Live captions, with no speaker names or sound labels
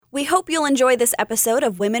We hope you'll enjoy this episode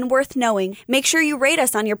of Women Worth Knowing. Make sure you rate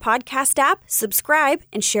us on your podcast app, subscribe,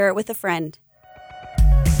 and share it with a friend.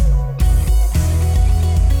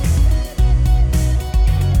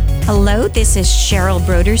 Hello, this is Cheryl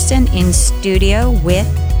Broderson in studio with...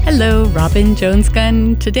 Hello, Robin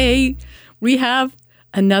Jones-Gunn. Today, we have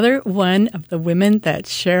another one of the women that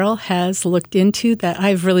Cheryl has looked into that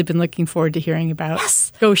I've really been looking forward to hearing about.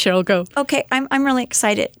 Yes. Go, Cheryl, go. Okay, I'm really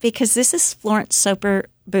excited because this is Florence Soper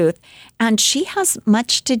Booth, and she has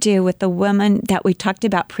much to do with the woman that we talked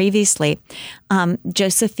about previously,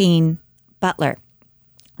 Josephine Butler.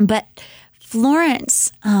 But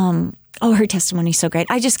Florence, her testimony is so great.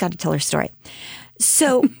 I just got to tell her story.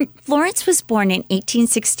 So Florence was born in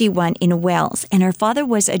 1861 in Wales, and her father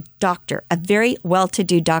was a doctor, a very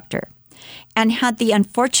well-to-do doctor, and had the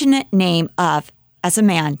unfortunate name of, as a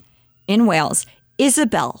man in Wales,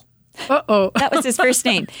 Isabel. Uh-oh. That was his first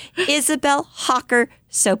name. Isabel Hawker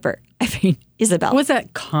Soper. I mean, Isabel. Was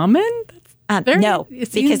that common? No,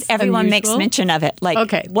 because everyone makes mention of it. Like,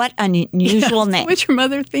 okay. What an unusual name. What's your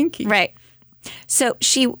mother thinking? Right. So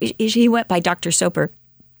she went by Dr. Soper,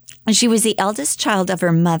 and she was the eldest child of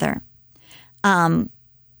her mother. Her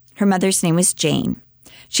mother's name was Jane.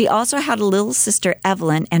 She also had a little sister,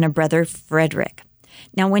 Evelyn, and a brother, Frederick.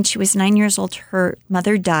 Now, when she was 9 years old, her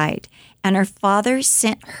mother died, and her father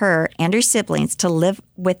sent her and her siblings to live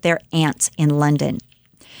with their aunts in London.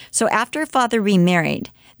 So after her father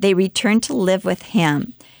remarried, they returned to live with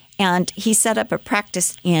him, and he set up a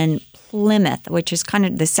practice in Plymouth, which is kind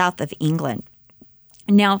of the south of England.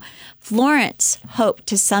 Now, Florence hoped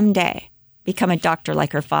to someday become a doctor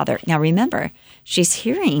like her father. Now, remember, she's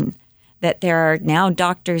hearing that there are now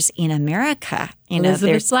doctors in America.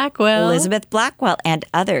 Elizabeth Blackwell and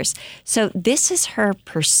others. So this is her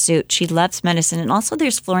pursuit. She loves medicine. And also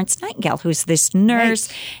there's Florence Nightingale, who's this nurse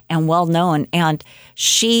and well-known. And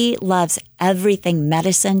she loves everything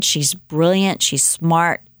medicine. She's brilliant. She's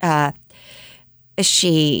smart.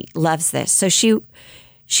 She loves this. So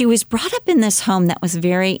she was brought up in this home that was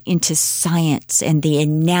very into science and the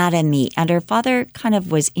anatomy, and her father kind of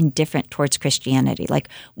was indifferent towards Christianity. Like,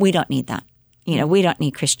 we don't need that. We don't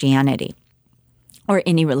need Christianity or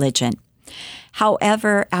any religion.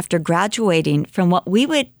 However, after graduating from what we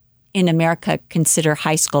would in America consider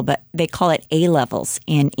high school, but they call it A-levels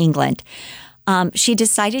in England, she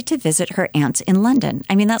decided to visit her aunts in London.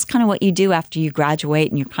 I mean, that's kind of what you do after you graduate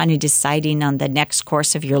and you're kind of deciding on the next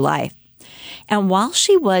course of your life. And while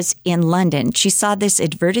she was in London, she saw this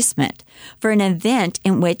advertisement for an event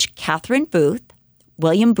in which Catherine Booth,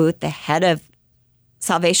 William Booth, the head of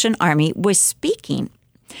Salvation Army, was speaking.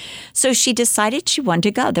 So she decided she wanted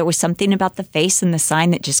to go. There was something about the face and the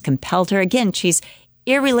sign that just compelled her. Again, she's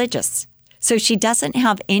irreligious. So she doesn't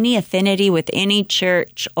have any affinity with any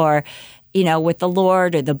church or, with the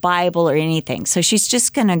Lord or the Bible or anything. So she's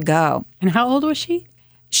just going to go. And how old was she?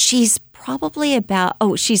 She's probably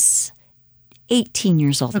she's 18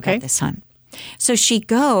 years old at this time. So she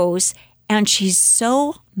goes, and she's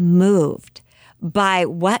so moved by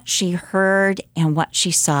what she heard and what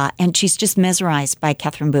she saw, and she's just mesmerized by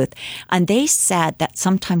Catherine Booth. And they said that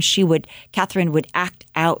sometimes Catherine would act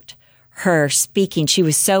out her speaking. She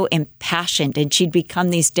was so impassioned, and she'd become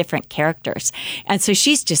these different characters. And so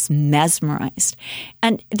she's just mesmerized.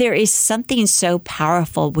 And there is something so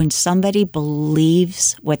powerful when somebody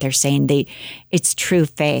believes what they're saying. It's true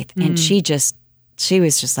faith. And she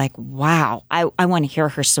was just like, wow, I want to hear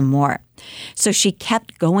her some more. So she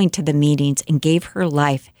kept going to the meetings and gave her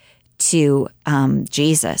life to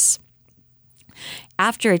Jesus.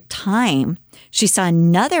 After a time, she saw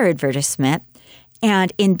another advertisement.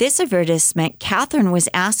 And in this advertisement, Catherine was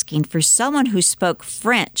asking for someone who spoke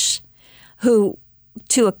French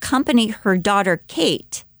to accompany her daughter,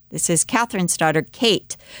 Kate. This is Catherine's daughter,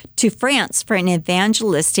 Kate, to France for an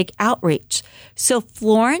evangelistic outreach. So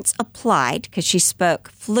Florence applied because she spoke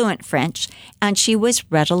fluent French, and she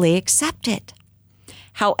was readily accepted.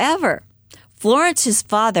 However, Florence's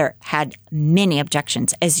father had many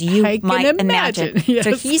objections, as you might imagine. Yes.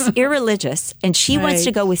 So he's irreligious, and she wants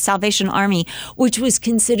to go with Salvation Army, which was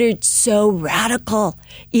considered so radical.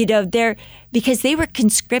 Because they were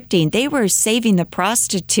conscripting, they were saving the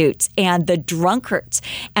prostitutes and the drunkards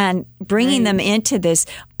and bringing them into this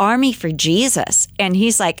army for Jesus. And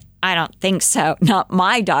he's like, I don't think so. Not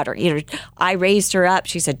my daughter. I raised her up.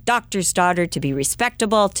 She's a doctor's daughter, to be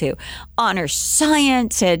respectable, to honor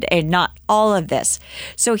science, and not all of this.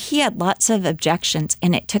 So he had lots of objections,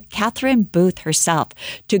 and it took Catherine Booth herself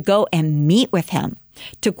to go and meet with him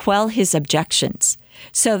to quell his objections.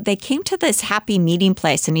 So they came to this happy meeting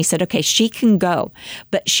place, and he said, okay, she can go,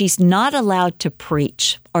 but she's not allowed to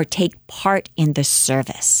preach or take part in the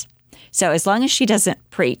service. So as long as she doesn't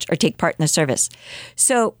preach or take part in the service.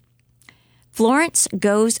 So Florence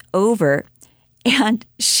goes over, and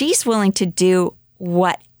she's willing to do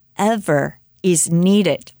whatever is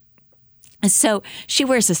needed. So she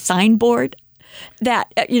wears a signboard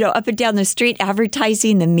that, up and down the street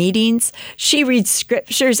advertising the meetings. She reads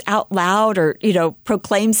scriptures out loud or,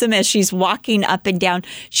 proclaims them as she's walking up and down.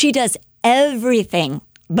 She does everything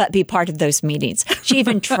but be part of those meetings. She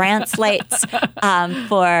even translates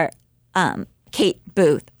for Kate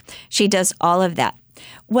Booth. She does all of that.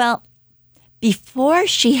 Well, before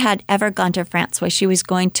she had ever gone to France, where she was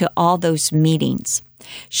going to all those meetings,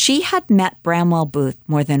 she had met Bramwell Booth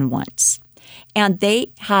more than once. And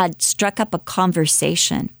they had struck up a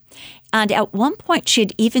conversation. And at one point, she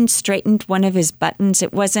had even straightened one of his buttons.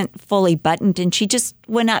 It wasn't fully buttoned. And she just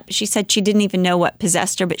went up. She said she didn't even know what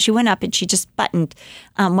possessed her, but she went up and she just buttoned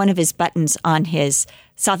one of his buttons on his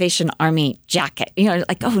Salvation Army jacket.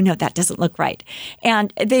 Like, oh, no, that doesn't look right.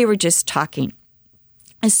 And they were just talking.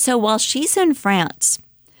 And so while she's in France,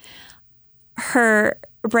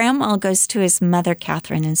 Bramwell goes to his mother,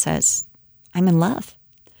 Catherine, and says, I'm in love.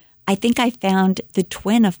 I think I found the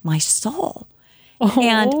twin of my soul. Oh.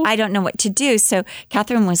 And I don't know what to do. So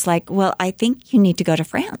Catherine was like, well, I think you need to go to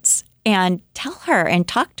France and tell her and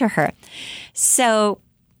talk to her. So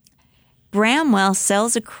Bramwell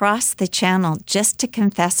sails across the channel just to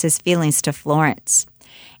confess his feelings to Florence.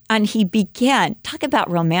 And he began, talk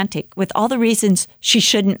about romantic, with all the reasons she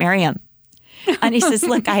shouldn't marry him. And he says,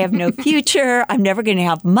 look, I have no future. I'm never going to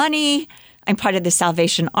have money. I'm part of the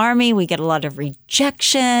Salvation Army. We get a lot of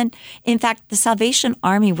rejection. In fact, the Salvation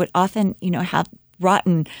Army would often, have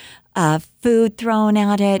rotten food thrown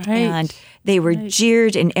at it, right. And they were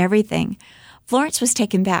jeered and everything. Florence was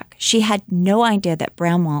taken back. She had no idea that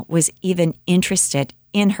Bramwell was even interested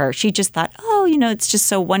in her. She just thought, it's just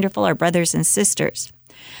so wonderful, our brothers and sisters.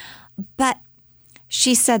 But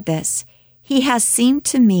she said this, he has seemed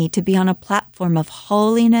to me to be on a platform of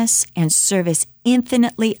holiness and service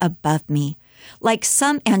infinitely above me, like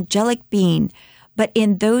some angelic being. But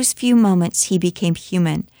in those few moments, he became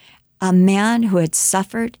human, a man who had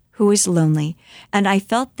suffered, who was lonely, and I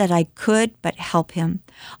felt that I could but help him.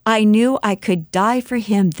 I knew I could die for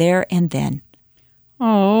him there and then.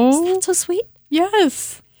 Oh, isn't that so sweet?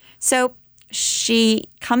 Yes. So she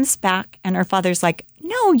comes back, and her father's like,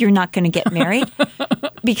 no, you're not going to get married.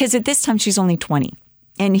 Because at this time, she's only 20.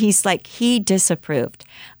 And he's like, he disapproved.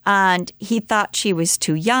 And he thought she was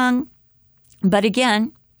too young. But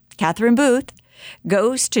again, Catherine Booth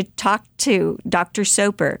goes to talk to Dr.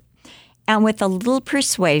 Soper. And with a little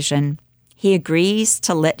persuasion, he agrees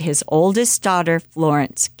to let his oldest daughter,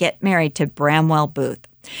 Florence, get married to Bramwell Booth.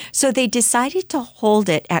 So they decided to hold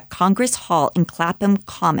it at Congress Hall in Clapham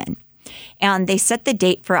Common. And they set the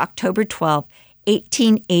date for October 12,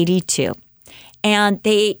 1882. And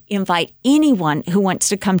they invite anyone who wants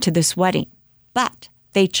to come to this wedding. But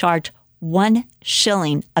they charge 1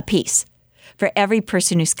 shilling apiece for every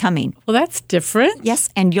person who's coming. Well, that's different. Yes,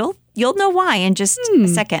 and you'll know why in just a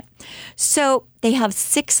second. So they have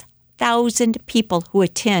 6,000 people who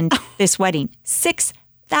attend this wedding.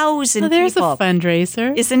 6,000 people. There's a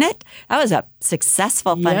fundraiser. Isn't it? That was a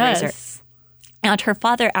successful fundraiser. Yes. And her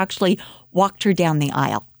father actually walked her down the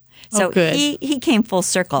aisle. So he came full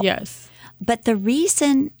circle. Yes. But the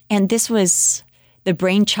reason, and this was the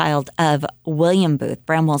brainchild of William Booth,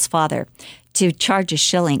 Bramwell's father, to charge 1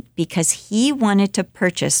 shilling because he wanted to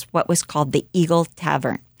purchase what was called the Eagle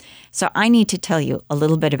Tavern. So I need to tell you a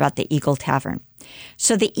little bit about the Eagle Tavern.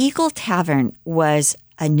 So the Eagle Tavern was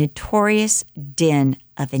a notorious den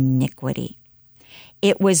of iniquity.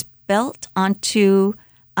 It was built onto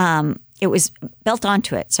was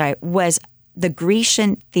the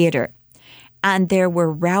Grecian Theater. And there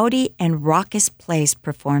were rowdy and raucous plays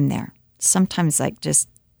performed there, sometimes like just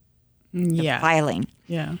defiling.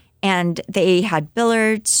 Yeah. And they had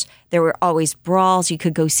billiards. There were always brawls. You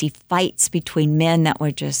could go see fights between men that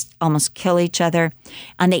would just almost kill each other.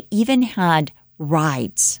 And they even had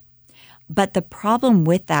rides. But the problem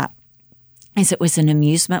with that is it was an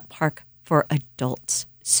amusement park for adults,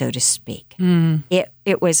 so to speak.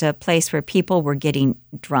 It was a place where people were getting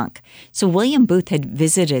drunk. So William Booth had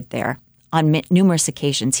visited there on numerous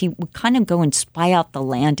occasions. He would kind of go and spy out the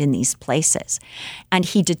land in these places. And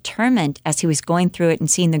he determined, as he was going through it and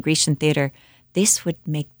seeing the Grecian Theater, this would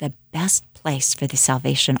make the best place for the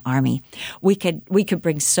Salvation Army. We could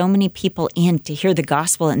bring so many people in to hear the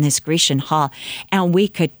gospel in this Grecian hall, and we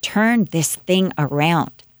could turn this thing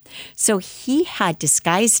around. So he had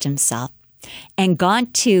disguised himself and gone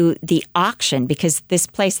to the auction because this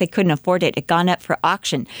place, they couldn't afford it. It had gone up for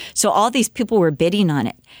auction. So all these people were bidding on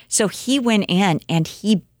it. So he went in and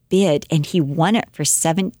he bid and he won it for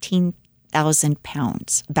 17,000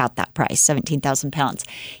 pounds, about that price, 17,000 pounds.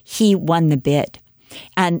 He won the bid.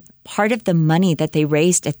 And part of the money that they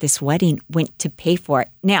raised at this wedding went to pay for it.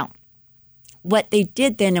 Now, what they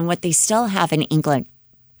did then and what they still have in England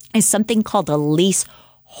is something called a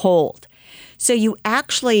leasehold. So you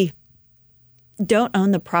actually don't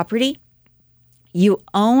own the property. You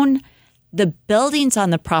own the buildings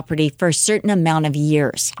on the property for a certain amount of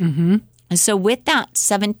years. Mm-hmm. And so with that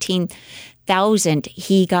 17,000,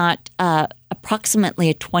 he got approximately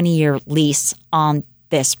a 20-year lease on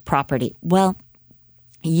this property. Well,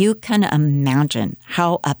 you can imagine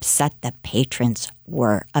how upset the patrons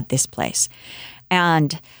were of this place.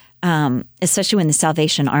 And especially when the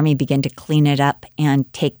Salvation Army began to clean it up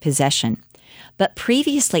and take possession. But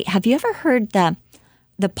previously, have you ever heard the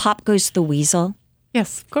Pop Goes the Weasel?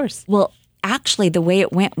 Yes, of course. Well, actually, the way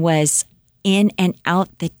it went was in and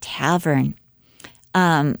out the tavern.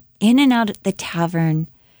 In and out the tavern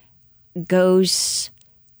goes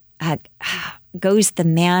the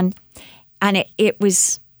man, and it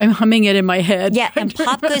was. I'm humming it in my head. Yeah, and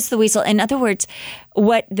Pop Goes the Weasel. In other words,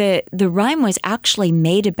 what the rhyme was actually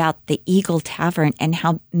made about the Eagle Tavern and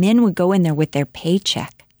how men would go in there with their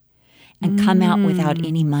paycheck and come out without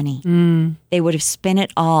any money. They would have spent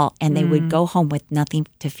it all, and they would go home with nothing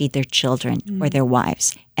to feed their children or their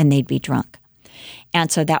wives, and they'd be drunk.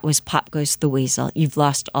 And so that was Pop Goes the Weasel. You've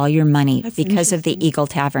lost all your money because of the Eagle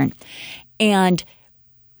Tavern. And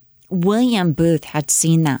William Booth had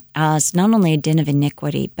seen that as not only a den of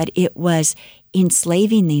iniquity, but it was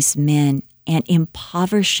enslaving these men and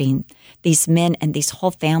impoverishing these men and these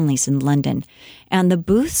whole families in London. And the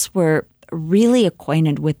Booths were really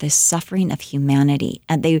acquainted with the suffering of humanity.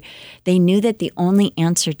 And they knew that the only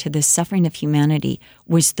answer to the suffering of humanity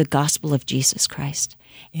was the gospel of Jesus Christ.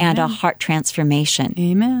 Amen. And a heart transformation.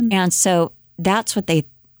 Amen. And so that's what they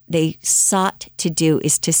sought to do,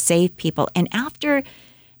 is to save people. And after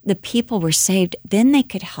the people were saved, then they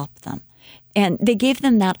could help them. And they gave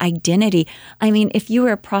them that identity. I mean, if you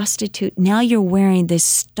were a prostitute, now you're wearing this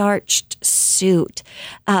starched suit,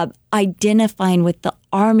 identifying with the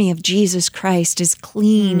army of Jesus Christ as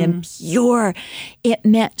clean and pure. It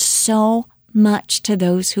meant so much to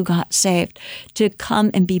those who got saved to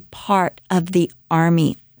come and be part of the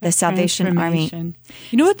army, the Salvation Army.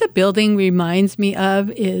 You know what the building reminds me of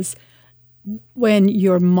is when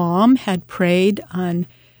your mom had prayed on,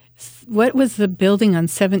 what was the building on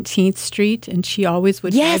 17th Street? And she always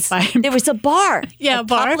would drive by. There was a bar. Yeah, a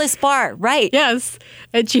topless bar, right. Yes.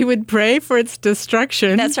 And she would pray for its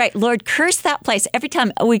destruction. That's right. Lord, curse that place. Every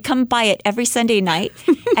time we come by it every Sunday night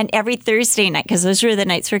and every Thursday night, because those were the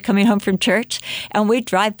nights we were coming home from church. And we'd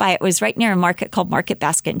drive by. It was right near a market called Market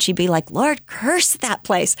Basket. And she'd be like, Lord, curse that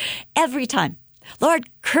place every time. Lord,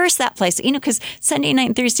 curse that place. You know, because Sunday night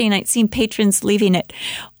and Thursday night seen patrons leaving it.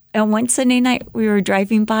 And one Sunday night, we were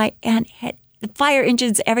driving by and had fire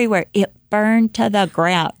engines everywhere. It burned to the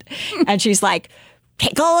ground. And she's like,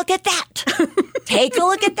 take a look at that. Take a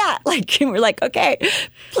look at that. Like, and we're like, okay,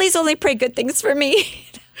 please only pray good things for me.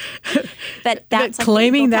 But that's like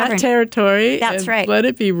claiming that territory. That's and right. Let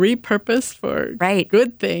it be repurposed for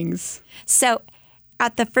good things. So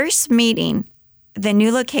at the first meeting, the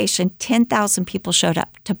new location, 10,000 people showed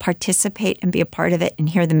up to participate and be a part of it and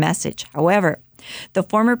hear the message. However, the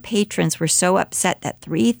former patrons were so upset that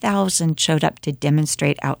 3,000 showed up to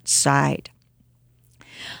demonstrate outside.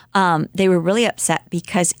 They were really upset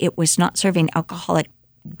because it was not serving alcoholic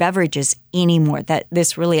beverages anymore, that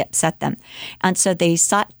this really upset them. And so they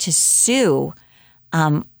sought to sue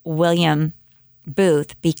William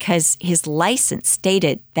Booth because his license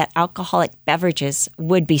stated that alcoholic beverages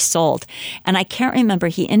would be sold. And I can't remember,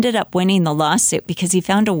 he ended up winning the lawsuit because he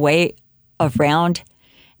found a way around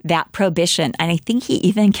that prohibition. And I think he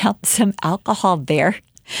even kept some alcohol there,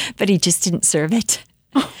 but he just didn't serve it.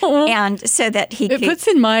 And so that he It puts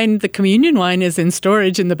in mind the communion wine is in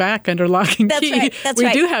storage in the back under lock and key. Right, that's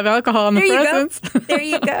we do have alcohol in the presence. There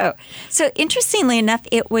you go. So interestingly enough,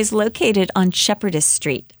 it was located on Shepherdess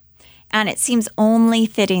Street. And it seems only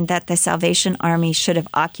fitting that the Salvation Army should have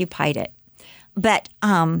occupied it. But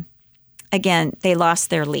again, they lost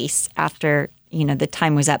their lease after the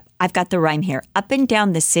time was up. I've got the rhyme here. Up and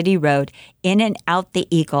down the city road, in and out the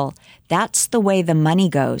eagle. That's the way the money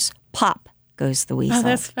goes. Pop goes the weasel. Oh,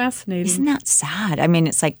 that's fascinating. Isn't that sad? I mean,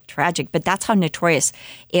 it's like tragic, but that's how notorious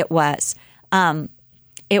it was.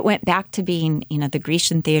 It went back to being, the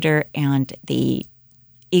Grecian Theater and the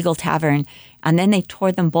Eagle Tavern, and then they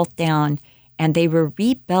tore them both down, and they were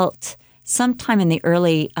rebuilt sometime in the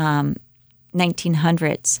early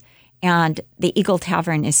 1900s, and the Eagle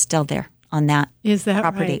Tavern is still there on that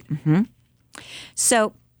property. Right? Mm-hmm.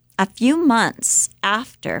 So a few months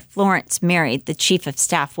after Florence married the chief of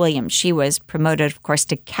staff, William, she was promoted, of course,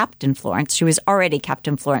 to Captain Florence. She was already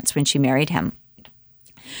Captain Florence when she married him.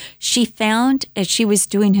 She found, as she was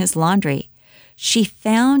doing his laundry, she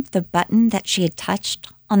found the button that she had touched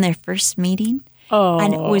on their first meeting,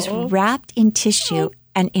 and it was wrapped in tissue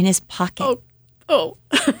and in his pocket.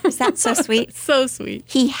 Is that so sweet? So sweet.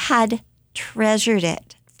 He had treasured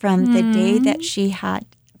it from the day that she had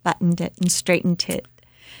buttoned it and straightened it.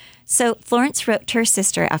 So Florence wrote to her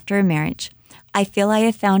sister after her marriage, "I feel I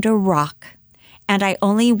have found a rock, and I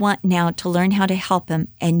only want now to learn how to help him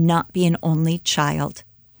and not be an only child."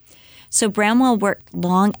 So Bramwell worked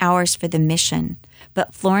long hours for the mission,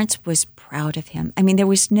 but Florence was proud of him. I mean, there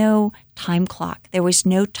was no time clock. There was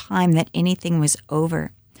no time that anything was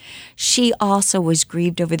over. She also was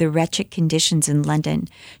grieved over the wretched conditions in London.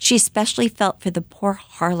 She especially felt for the poor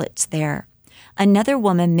harlots there. Another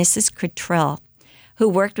woman, Mrs. Cottrell, who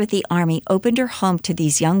worked with the army, opened her home to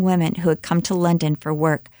these young women who had come to London for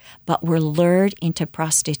work but were lured into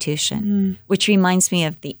prostitution, which reminds me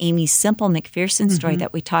of the Amy Semple McPherson story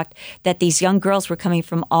that we talked, that these young girls were coming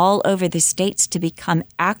from all over the States to become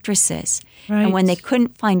actresses. Right. And when they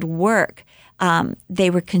couldn't find work, they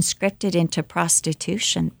were conscripted into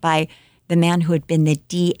prostitution by the man who had been the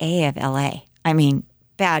DA of L.A. I mean,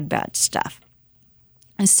 bad, bad stuff.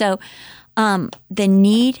 And so the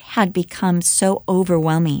need had become so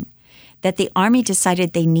overwhelming that the army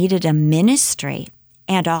decided they needed a ministry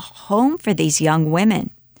and a home for these young women.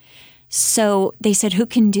 So they said, who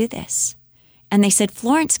can do this? And they said,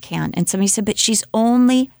 Florence can. And somebody said, but she's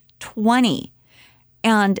only 20.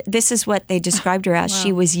 And this is what they described her as. Wow.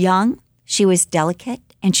 She was young, she was delicate,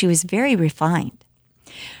 and she was very refined.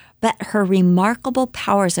 But her remarkable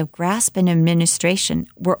powers of grasp and administration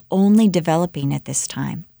were only developing at this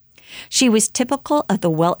time. She was typical of the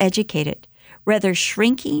well-educated, rather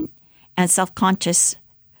shrinking and self-conscious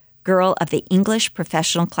girl of the English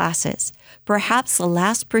professional classes, perhaps the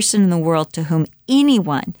last person in the world to whom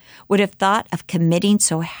anyone would have thought of committing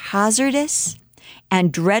so hazardous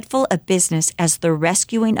and dreadful a business as the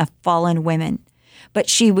rescuing of fallen women. But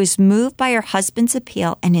she was moved by her husband's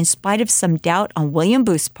appeal, and in spite of some doubt on William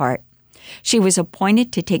Booth's part, she was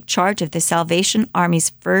appointed to take charge of the Salvation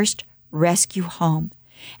Army's first rescue home,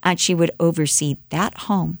 and she would oversee that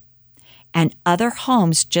home and other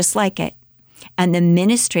homes just like it, and the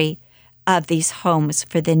ministry of these homes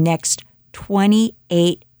for the next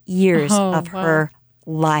 28 years of her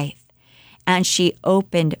life. And she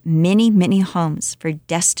opened many, many homes for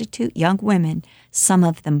destitute young women, some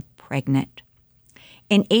of them pregnant.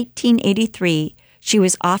 In 1883, she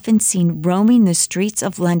was often seen roaming the streets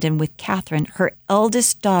of London with Catherine, her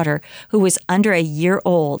eldest daughter, who was under a year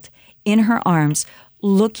old, in her arms,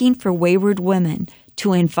 looking for wayward women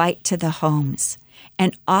to invite to the homes.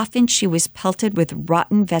 And often she was pelted with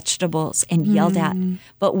rotten vegetables and yelled at.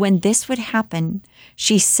 But when this would happen,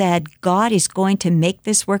 she said, God is going to make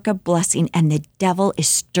this work a blessing, and the devil is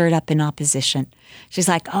stirred up in opposition. She's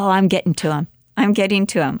like, oh, I'm getting to him. I'm getting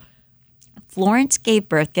to him. Florence gave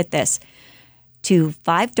birth, get this, to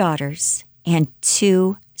 5 daughters and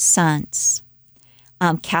 2 sons.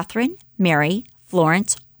 Catherine, Mary,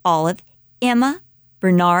 Florence, Olive, Emma,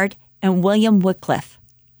 Bernard, and William Wycliffe.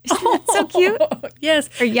 Isn't that so cute? Yes.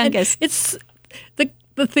 Her youngest. And it's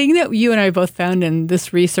the thing that you and I both found in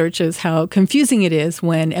this research is how confusing it is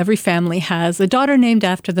when every family has a daughter named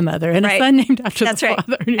after the mother and a son named after the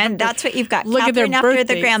father. And that's what you've got. Look Catherine at their after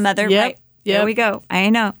the grandmother. Yep. Right. There we go. I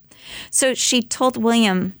know. So she told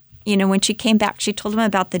William, when she came back, she told him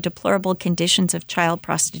about the deplorable conditions of child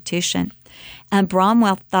prostitution. And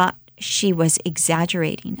Bramwell thought she was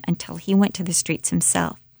exaggerating until he went to the streets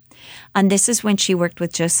himself. And this is when she worked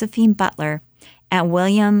with Josephine Butler and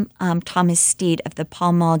William Thomas Steed of the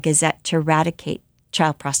Pall Mall Gazette to eradicate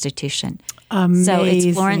child prostitution. Amazing. So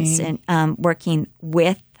it's Florence working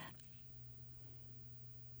with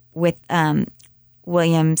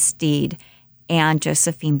William Steed and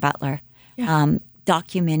Josephine Butler,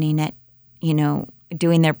 documenting it,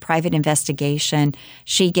 doing their private investigation.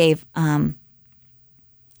 She gave,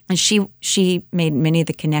 she made many of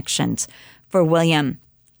the connections for William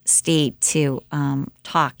Steed to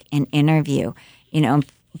talk and interview,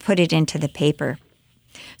 put it into the paper.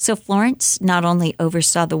 So Florence not only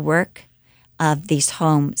oversaw the work of these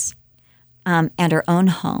homes and her own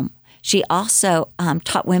home, she also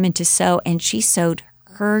taught women to sew, and she sewed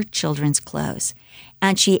her children's clothes,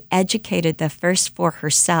 and she educated the first 4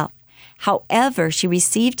 herself. However, she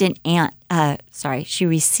received an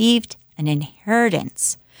an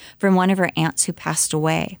inheritance from one of her aunts who passed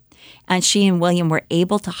away. And she and William were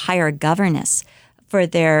able to hire a governess for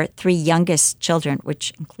their 3 youngest children,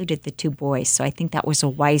 which included the 2 boys. So I think that was a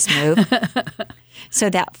wise move, so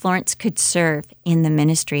that Florence could serve in the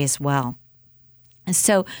ministry as well. And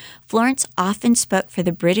so Florence often spoke for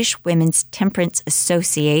the British Women's Temperance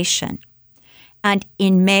Association. And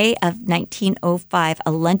in May of 1905,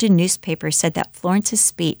 a London newspaper said that Florence's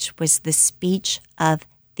speech was the speech of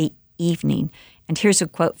the evening. And here's a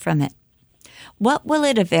quote from it. "What will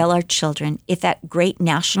it avail our children if at great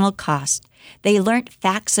national cost they learnt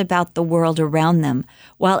facts about the world around them,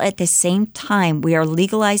 while at the same time we are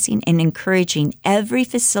legalizing and encouraging every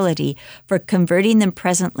facility for converting them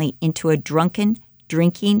presently into a drunken,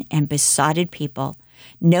 drinking, and besotted people?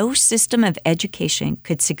 No system of education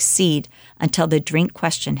could succeed until the drink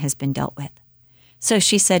question has been dealt with." So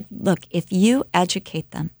she said, look, if you educate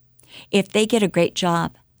them, if they get a great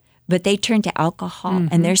job, but they turn to alcohol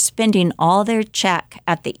and they're spending all their check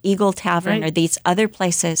at the Eagle Tavern or these other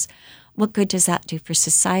places, what good does that do for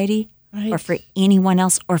society or for anyone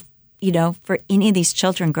else or, for any of these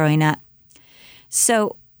children growing up?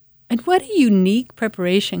 So, and what a unique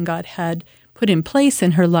preparation God had put in place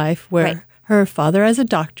in her life where her father as a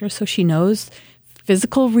doctor, so she knows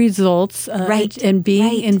physical results and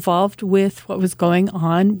being involved with what was going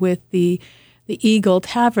on with the Eagle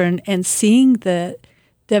Tavern and seeing the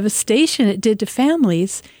devastation it did to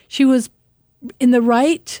families. She was the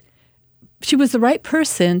right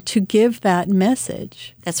person to give that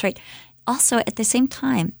message. That's right. Also, at the same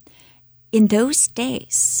time, in those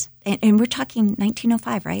days, and we're talking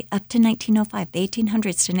 1905, right? Up to 1905, the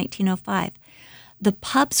 1800s to 1905, the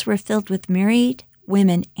pubs were filled with married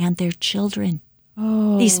women and their children.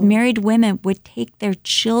 Oh. These married women would take their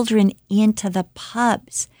children into the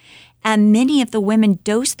pubs. And many of the women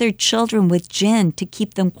dosed their children with gin to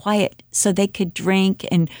keep them quiet so they could drink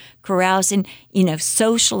and carouse and,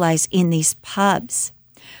 socialize in these pubs.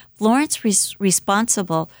 Florence was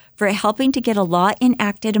responsible for helping to get a law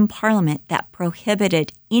enacted in Parliament that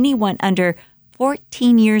prohibited anyone under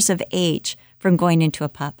 14 years of age from going into a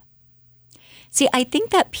pub. See, I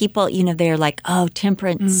think that people, they're like, oh,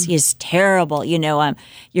 temperance is terrible.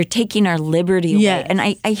 You're taking our liberty away. Yes. And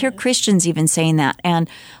I hear Christians even saying that and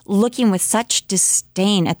looking with such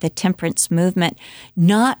disdain at the temperance movement,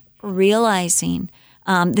 not realizing,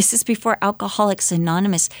 this is before Alcoholics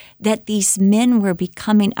Anonymous, that these men were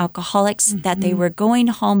becoming alcoholics, that they were going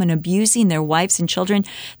home and abusing their wives and children.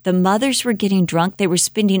 The mothers were getting drunk. They were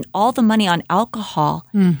spending all the money on alcohol.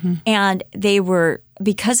 And they were...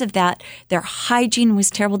 Because of that, their hygiene was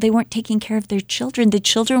terrible. They weren't taking care of their children. The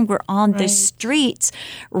children were on the streets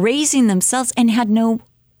raising themselves and had no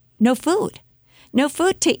food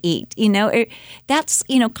to eat. That's,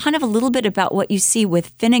 kind of a little bit about what you see with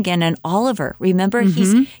Finnegan and Oliver. Remember,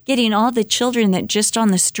 he's getting all the children that just on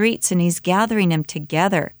the streets and he's gathering them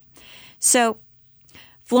together. So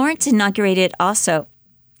Florence inaugurated also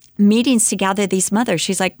meetings to gather these mothers.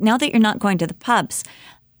 She's like, now that you're not going to the pubs,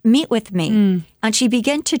 meet with me. And she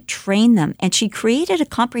began to train them, and she created a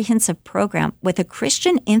comprehensive program with a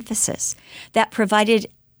Christian emphasis that provided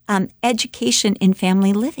education in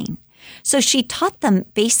family living. So she taught them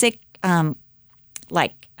basic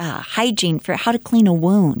hygiene for how to clean a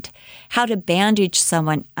wound, how to bandage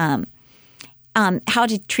someone, how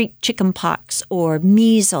to treat chicken pox or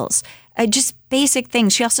measles, just basic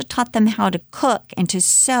things. She also taught them how to cook and to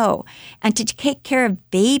sew and to take care of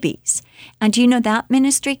babies. And do you know that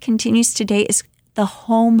ministry continues today is the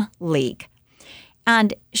Home League.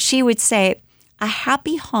 And she would say, a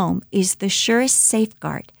happy home is the surest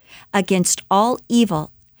safeguard against all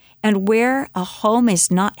evil. And where a home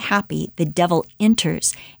is not happy, the devil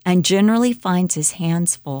enters and generally finds his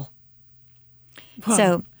hands full. Whoa.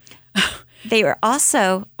 So they were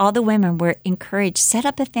also, all the women were encouraged, set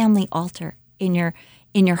up a family altar in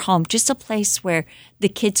your home, just a place where the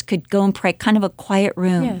kids could go and pray, kind of a quiet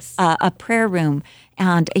room, a prayer room,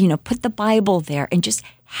 and, put the Bible there and just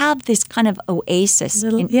have this kind of oasis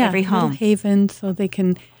in every home. Little haven so they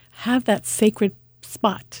can have that sacred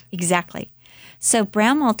spot. Exactly. So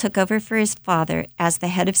Bramwell took over for his father as the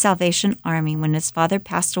head of Salvation Army when his father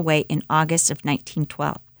passed away in August of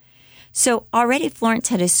 1912. So already Florence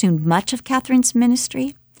had assumed much of Catherine's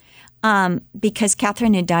ministry because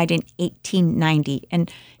Catherine had died in 1890.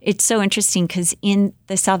 And it's so interesting because in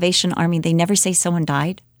the Salvation Army, they never say someone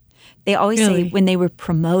died. They always say when they were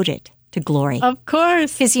promoted to glory. Of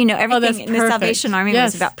course. Because, everything in the Salvation Army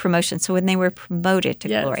was about promotion. So when they were promoted to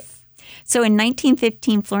glory. So in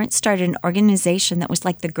 1915, Florence started an organization that was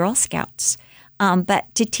like the Girl Scouts,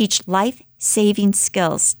 but to teach life-saving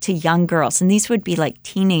skills to young girls. And these would be like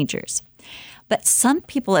teenagers. But some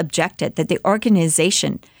people objected that the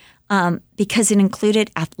organization, because it included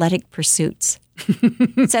athletic pursuits.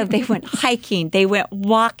 So they went hiking, they went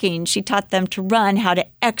walking. She taught them to run, how to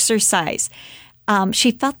exercise.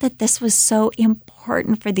 She felt that this was so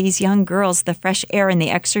important for these young girls, the fresh air and the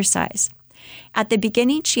exercise. At the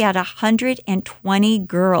beginning, she had 120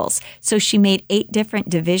 girls, so she made 8 different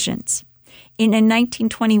divisions. In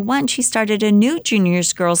 1921, she started a new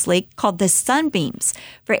juniors girls league called the Sunbeams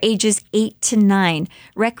for ages 8 to 9,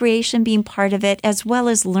 recreation being part of it, as well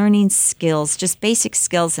as learning skills, just basic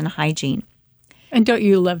skills in hygiene. And don't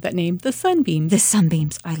you love that name, the Sunbeams? The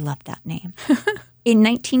Sunbeams. I love that name. In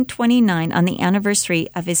 1929, on the anniversary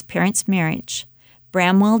of his parents' marriage,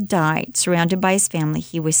 Bramwell died, surrounded by his family.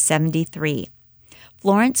 He was 73.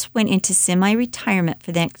 Florence went into semi-retirement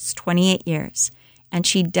for the next 28 years. And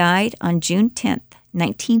she died on June 10th,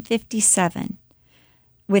 1957,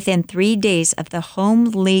 within 3 days of the Home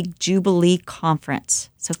League Jubilee Conference.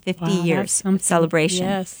 So 50 years celebration.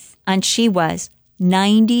 Yes. And she was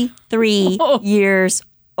 93 years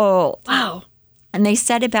old. Wow. And they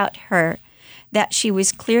said about her that she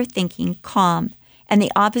was clear-thinking, calm, and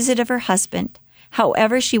the opposite of her husband.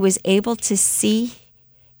 However, she was able to see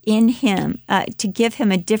in him, to give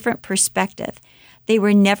him a different perspective. They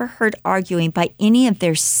were never heard arguing by any of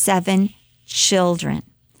their 7 children.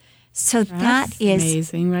 So that's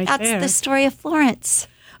amazing right there. That's the story of Florence.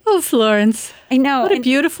 Oh, Florence. I know. What a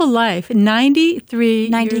beautiful life. 93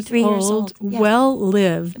 years old. Yeah. Well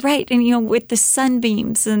lived. Right. And, with the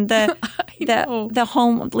Sunbeams and the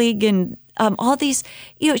Home League and all these,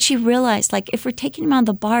 she realized, if we're taking them out of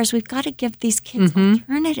the bars, we've got to give these kids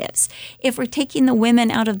alternatives. If we're taking the women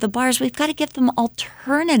out of the bars, we've got to give them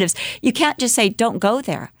alternatives. You can't just say, don't go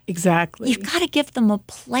there. Exactly. You've got to give them a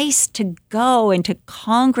place to go and to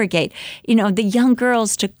congregate, the young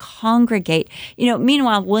girls to congregate.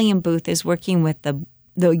 Meanwhile, William Booth is working with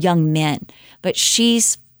the young men, but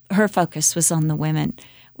her focus was on the women,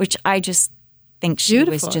 which I just think she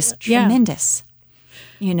was just tremendous,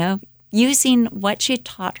 using what she had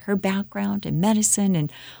taught, her background in medicine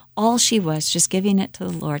and all she was, just giving it to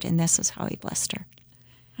the Lord. And this is how he blessed her.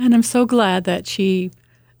 And I'm so glad that she,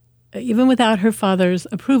 even without her father's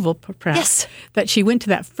approval, perhaps, that she went to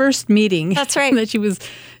that first meeting. That's right. That she was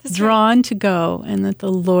drawn to go, and that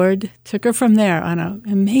the Lord took her from there on an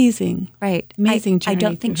amazing journey. I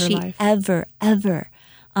don't think she ever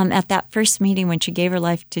at that first meeting when she gave her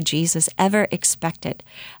life to Jesus, ever expected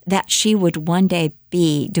that she would one day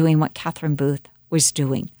be doing what Catherine Booth was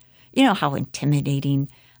doing. You know how intimidating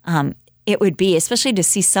it would be, especially to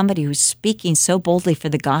see somebody who's speaking so boldly for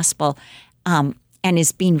the gospel and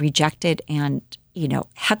is being rejected and,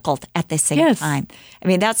 heckled at the same time. I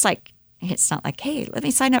mean, that's it's not like, hey, let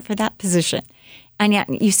me sign up for that position. And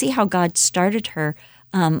yet you see how God started her,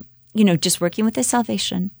 just working with the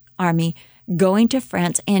Salvation Army, going to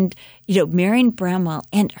France and, marrying Bramwell,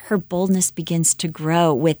 and her boldness begins to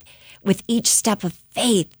grow with each step of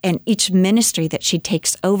faith and each ministry that she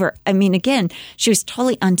takes over. I mean, again, she was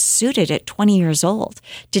totally unsuited at 20 years old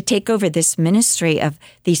to take over this ministry of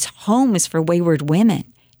these homes for wayward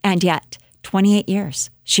women. And yet, 28 years,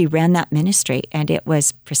 she ran that ministry, and it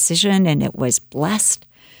was precision and it was blessed.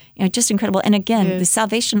 Just incredible. And again, the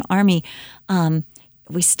Salvation Army,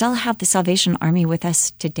 we still have the Salvation Army with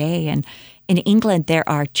us today. And in England, there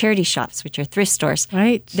are charity shops, which are thrift stores,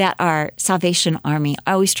 that are Salvation Army.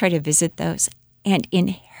 I always try to visit those. And in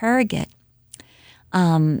Harrogate,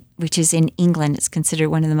 which is in England, it's considered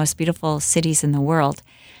one of the most beautiful cities in the world,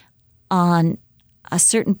 on a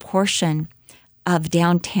certain portion of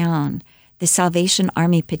downtown, the Salvation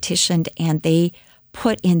Army petitioned, and they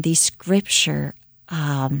put in these scripture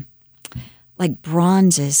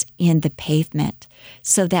bronzes in the pavement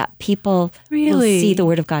so that people will see the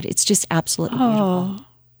Word of God. It's just absolutely beautiful.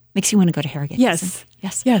 Makes you want to go to Harrogate. Yes.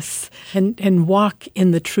 And walk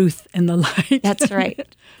in the truth and the light. That's right.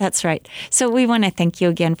 That's right. So we want to thank you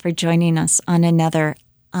again for joining us on another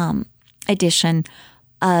edition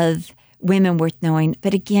of Women Worth Knowing.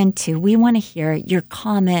 But again, too, we want to hear your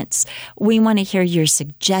comments. We want to hear your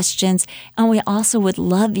suggestions. And we also would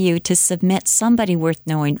love you to submit somebody worth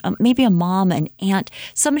knowing, maybe a mom, an aunt,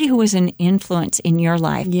 somebody who was an influence in your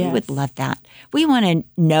life. Yes. We would love that. We want to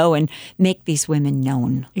know and make these women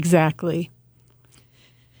known. Exactly.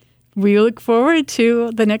 We look forward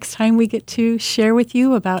to the next time we get to share with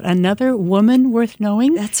you about another woman worth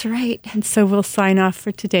knowing. That's right. And so we'll sign off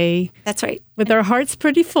for today. That's right. With our hearts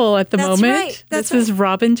pretty full at the moment. Right. This is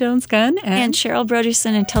Robin Jones-Gunn and Cheryl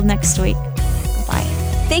Broderson. Until next week. Bye.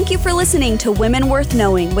 Thank you for listening to Women Worth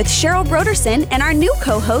Knowing with Cheryl Broderson and our new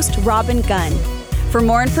co-host, Robin Gunn. For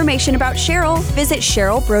more information about Cheryl, visit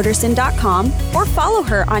CherylBroderson.com or follow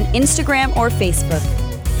her on Instagram or Facebook.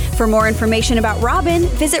 For more information about Robin,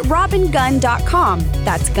 visit RobinGunn.com,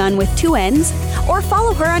 that's gun with 2 N's, or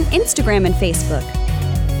follow her on Instagram and Facebook.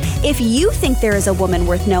 If you think there is a woman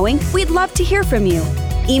worth knowing, we'd love to hear from you.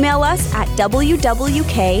 Email us at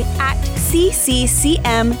wwk@cccm.com.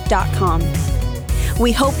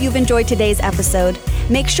 We hope you've enjoyed today's episode.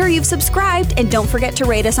 Make sure you've subscribed and don't forget to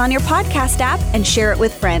rate us on your podcast app and share it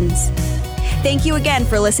with friends. Thank you again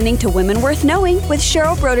for listening to Women Worth Knowing with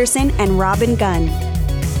Cheryl Broderson and Robin Gunn.